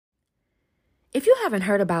If you haven't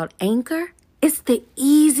heard about Anchor, it's the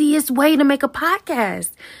easiest way to make a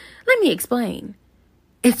podcast. Let me explain.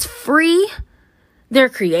 It's free. There are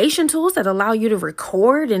creation tools that allow you to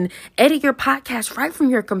record and edit your podcast right from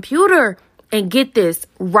your computer. And get this,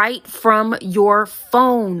 right from your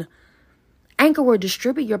phone. Anchor will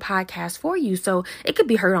distribute your podcast for you so it could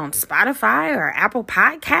be heard on Spotify or Apple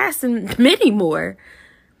Podcasts and many more.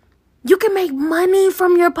 You can make money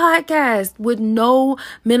from your podcast with no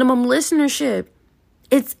minimum listenership.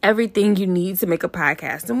 It's everything you need to make a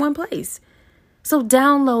podcast in one place. So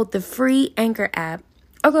download the free Anchor app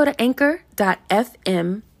or go to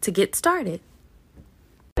anchor.fm to get started.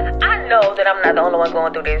 I know that I'm not the only one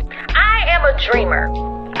going through this. I am a dreamer.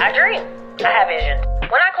 I dream. I have visions.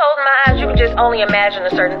 When I close my eyes, you can just only imagine the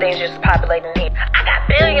certain things just populating here. I got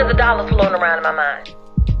billions of dollars floating around in my mind.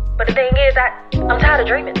 But the thing is, I'm tired of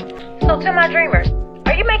dreaming. So to my dreamers,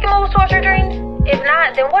 are you making moves towards your dreams? If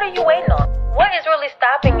not, then what are you waiting on? What is really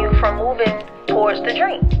stopping you from moving towards the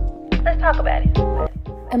dream? Let's talk about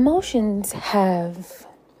it. Emotions have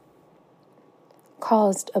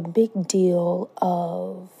caused a big deal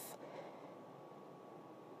of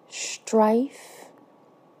strife,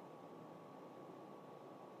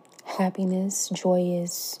 happiness,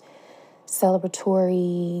 joyous,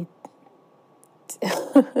 celebratory.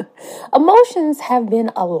 Emotions have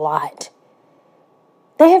been a lot.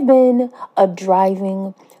 They have been a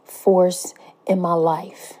driving force in my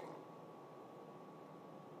life.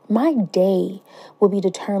 My day will be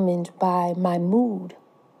determined by my mood,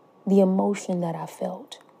 the emotion that I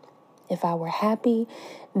felt. If I were happy,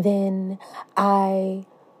 then I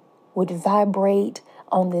would vibrate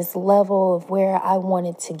on this level of where I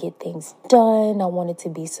wanted to get things done. I wanted to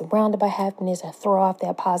be surrounded by happiness. I throw off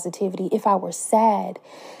that positivity. If I were sad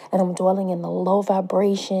and I'm dwelling in the low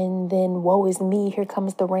vibration, then woe is me. Here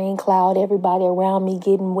comes the rain cloud. Everybody around me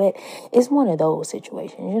getting wet. It's one of those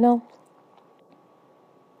situations, you know?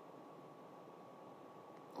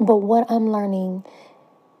 But what I'm learning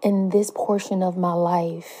in this portion of my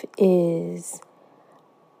life is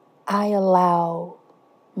I allow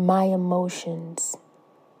my emotions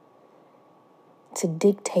to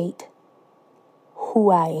dictate who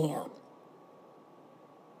I am.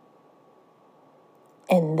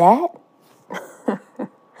 And that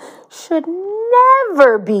should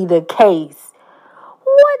never be the case.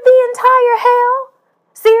 What the entire hell?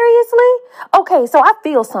 Seriously? Okay, so I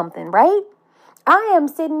feel something, right? I am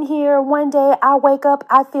sitting here one day, I wake up,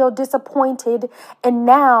 I feel disappointed, and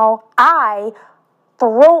now I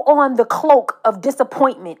throw on the cloak of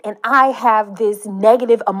disappointment and I have this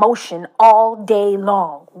negative emotion all day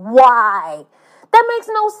long. Why? That makes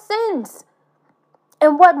no sense.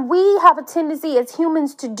 And what we have a tendency as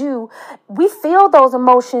humans to do, we feel those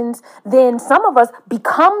emotions, then some of us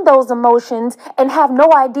become those emotions and have no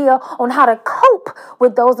idea on how to cope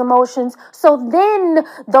with those emotions. So then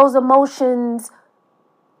those emotions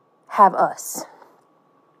have us.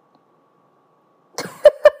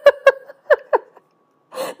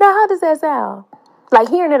 Now, how does that sound? Like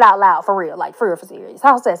hearing it out loud, for real, like for real, for serious.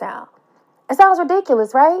 How's that sound? It sounds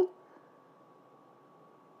ridiculous, right?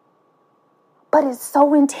 But it's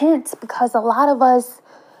so intense because a lot of us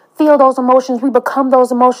feel those emotions. We become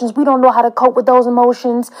those emotions. We don't know how to cope with those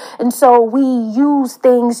emotions. And so we use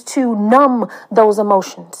things to numb those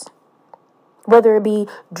emotions. Whether it be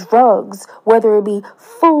drugs, whether it be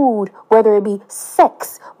food, whether it be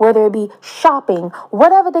sex, whether it be shopping,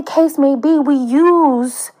 whatever the case may be, we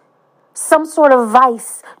use some sort of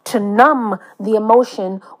vice to numb the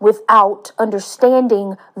emotion without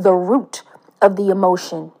understanding the root of the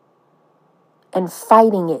emotion and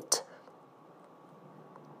fighting it.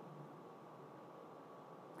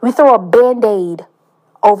 We throw a Band-Aid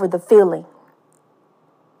over the feeling.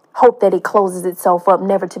 Hope that it closes itself up,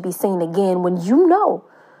 never to be seen again, when you know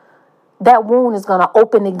that wound is going to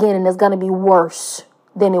open again and it's going to be worse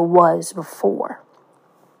than it was before.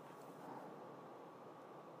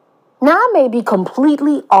 Now, I may be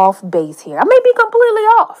completely off base here. I may be completely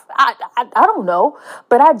off. I don't know.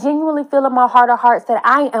 But I genuinely feel in my heart of hearts that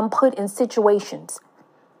I am put in situations.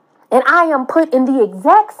 And I am put in the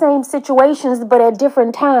exact same situations, but at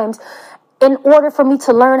different times, in order for me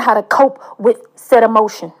to learn how to cope with said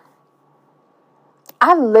emotion.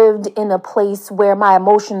 I lived in a place where my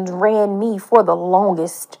emotions ran me for the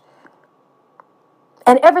longest.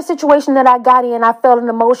 And every situation that I got in, I felt an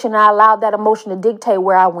emotion and I allowed that emotion to dictate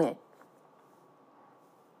where I went.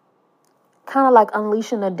 Kind of like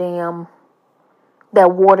unleashing a dam.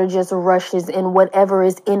 That water just rushes and whatever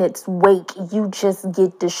is in its wake, you just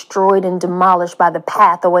get destroyed and demolished by the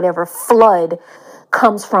path or whatever flood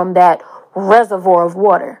comes from that reservoir of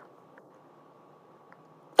water.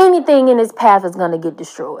 anything in its path is going to get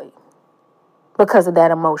destroyed because of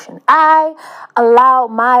that emotion. I allowed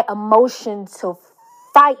my emotion to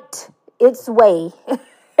fight its way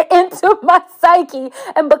into my psyche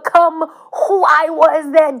and become who I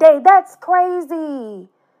was that day. That's crazy.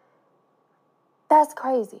 That's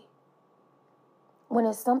crazy. When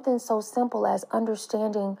it's something so simple as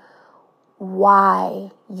understanding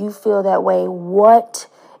why you feel that way. What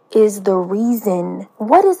is the reason?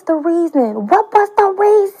 What is the reason? What was the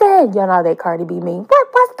reason? You know that Cardi B meme. What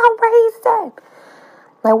was the reason?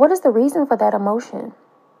 Like, what is the reason for that emotion?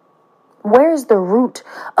 Where is the root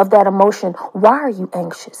of that emotion? Why are you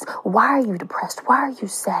anxious? Why are you depressed? Why are you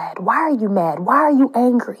sad? Why are you mad? Why are you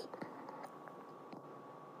angry?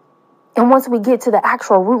 And once we get to the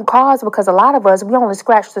actual root cause, because a lot of us, we only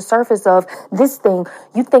scratch the surface of this thing.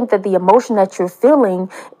 You think that the emotion that you're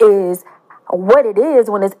feeling is what it is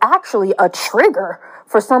when it's actually a trigger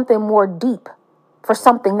for something more deep, for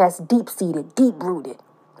something that's deep-seated, deep-rooted.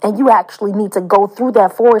 And you actually need to go through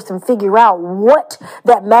that forest and figure out what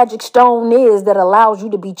that magic stone is that allows you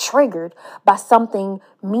to be triggered by something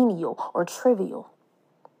menial or trivial.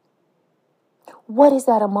 What is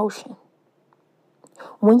that emotion?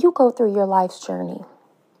 When you go through your life's journey,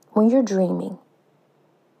 when you're dreaming,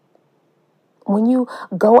 when you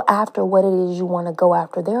go after what it is you want to go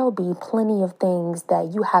after, there will be plenty of things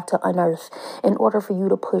that you have to unearth in order for you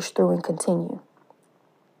to push through and continue.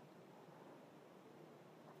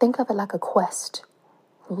 Think of it like a quest.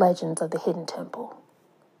 Legends of the Hidden Temple.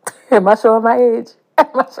 Am I showing my age? Am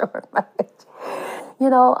I showing my age? You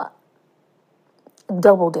know,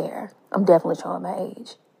 Double Dare. I'm definitely showing my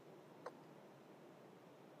age.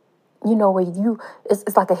 You know, where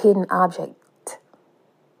it's like a hidden object.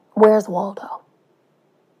 Where's Waldo?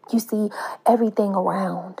 You see everything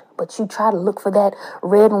around, but you try to look for that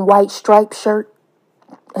red and white striped shirt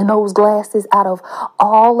and those glasses out of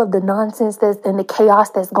all of the nonsense that's and the chaos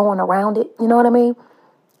that's going around it. You know what I mean?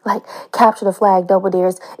 Like, Capture the Flag, Double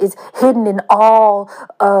Dares is hidden in all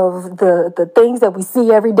of the things that we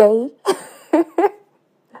see every day.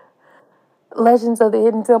 Legends of the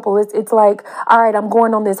Hidden Temple. It's like, all right, I'm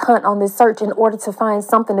going on this hunt, on this search in order to find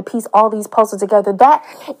something to piece all these puzzles together. That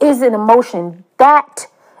is an emotion. That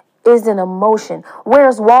is an emotion.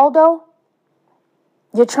 Where's Waldo?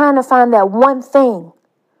 You're trying to find that one thing.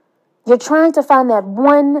 You're trying to find that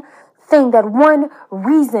one thing, that one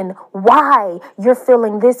reason why you're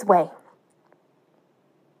feeling this way.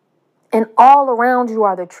 And all around you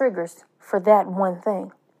are the triggers for that one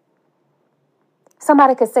thing.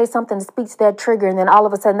 Somebody could say something that speaks to that trigger, and then all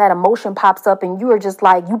of a sudden that emotion pops up, and you are just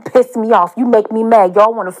like, you piss me off. You make me mad.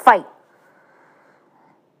 Y'all want to fight.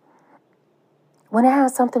 When it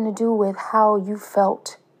has something to do with how you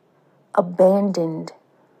felt abandoned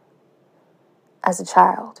as a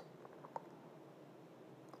child,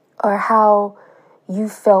 or how you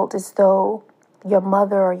felt as though your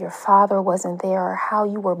mother or your father wasn't there, or how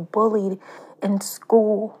you were bullied in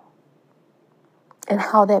school, and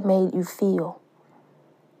how that made you feel.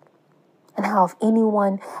 And how if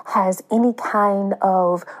anyone has any kind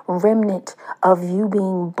of remnant of you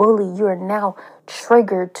being bullied, you are now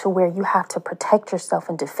triggered to where you have to protect yourself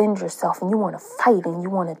and defend yourself, and you want to fight and you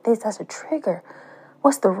want to this. That's a trigger.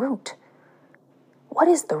 What's the root? What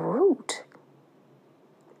is the root?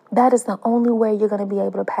 That is the only way you're going to be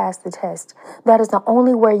able to pass the test. That is the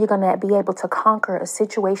only way you're going to be able to conquer a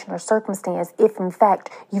situation or circumstance if, in fact,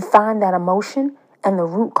 you find that emotion and the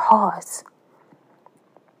root cause.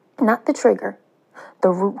 Not the trigger, the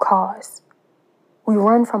root cause. We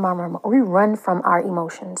run from our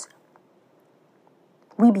emotions.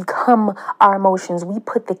 We become our emotions. We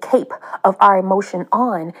put the cape of our emotion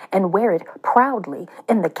on and wear it proudly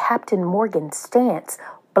in the Captain Morgan stance,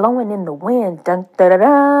 blowing in the wind. Dun, da, da,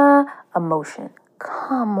 da, emotion.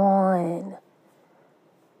 Come on.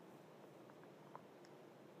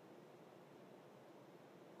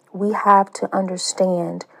 We have to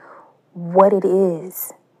understand what it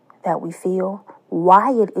is that we feel,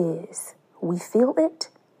 why it is we feel it,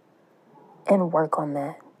 and work on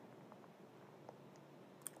that.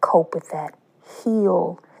 Cope with that.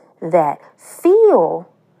 Heal that.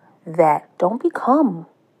 Feel that. Don't become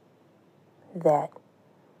that.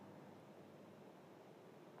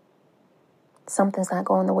 Something's not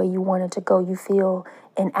going the way you want it to go. You feel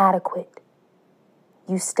inadequate.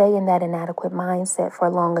 You stay in that inadequate mindset for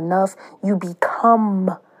long enough, you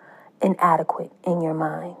become inadequate in your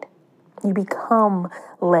mind. You become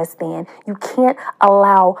less than. You can't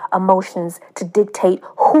allow emotions to dictate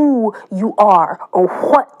who you are or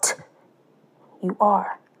what you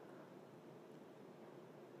are.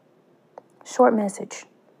 Short message.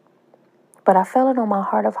 But I felt it on my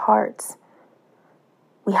heart of hearts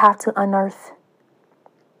We have to unearth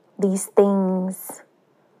these things.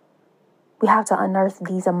 We have to unearth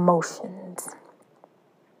these emotions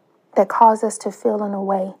that cause us to feel in a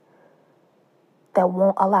way that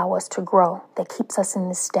won't allow us to grow, that keeps us in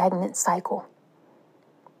this stagnant cycle,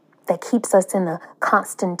 that keeps us in a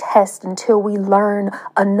constant test until we learn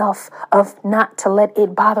enough of not to let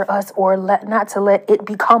it bother us or not to let it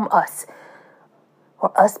become us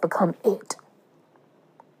or us become it.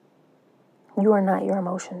 You are not your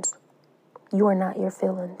emotions. You are not your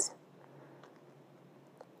feelings.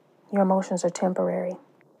 Your emotions are temporary.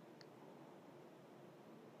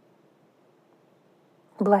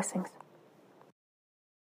 Blessings.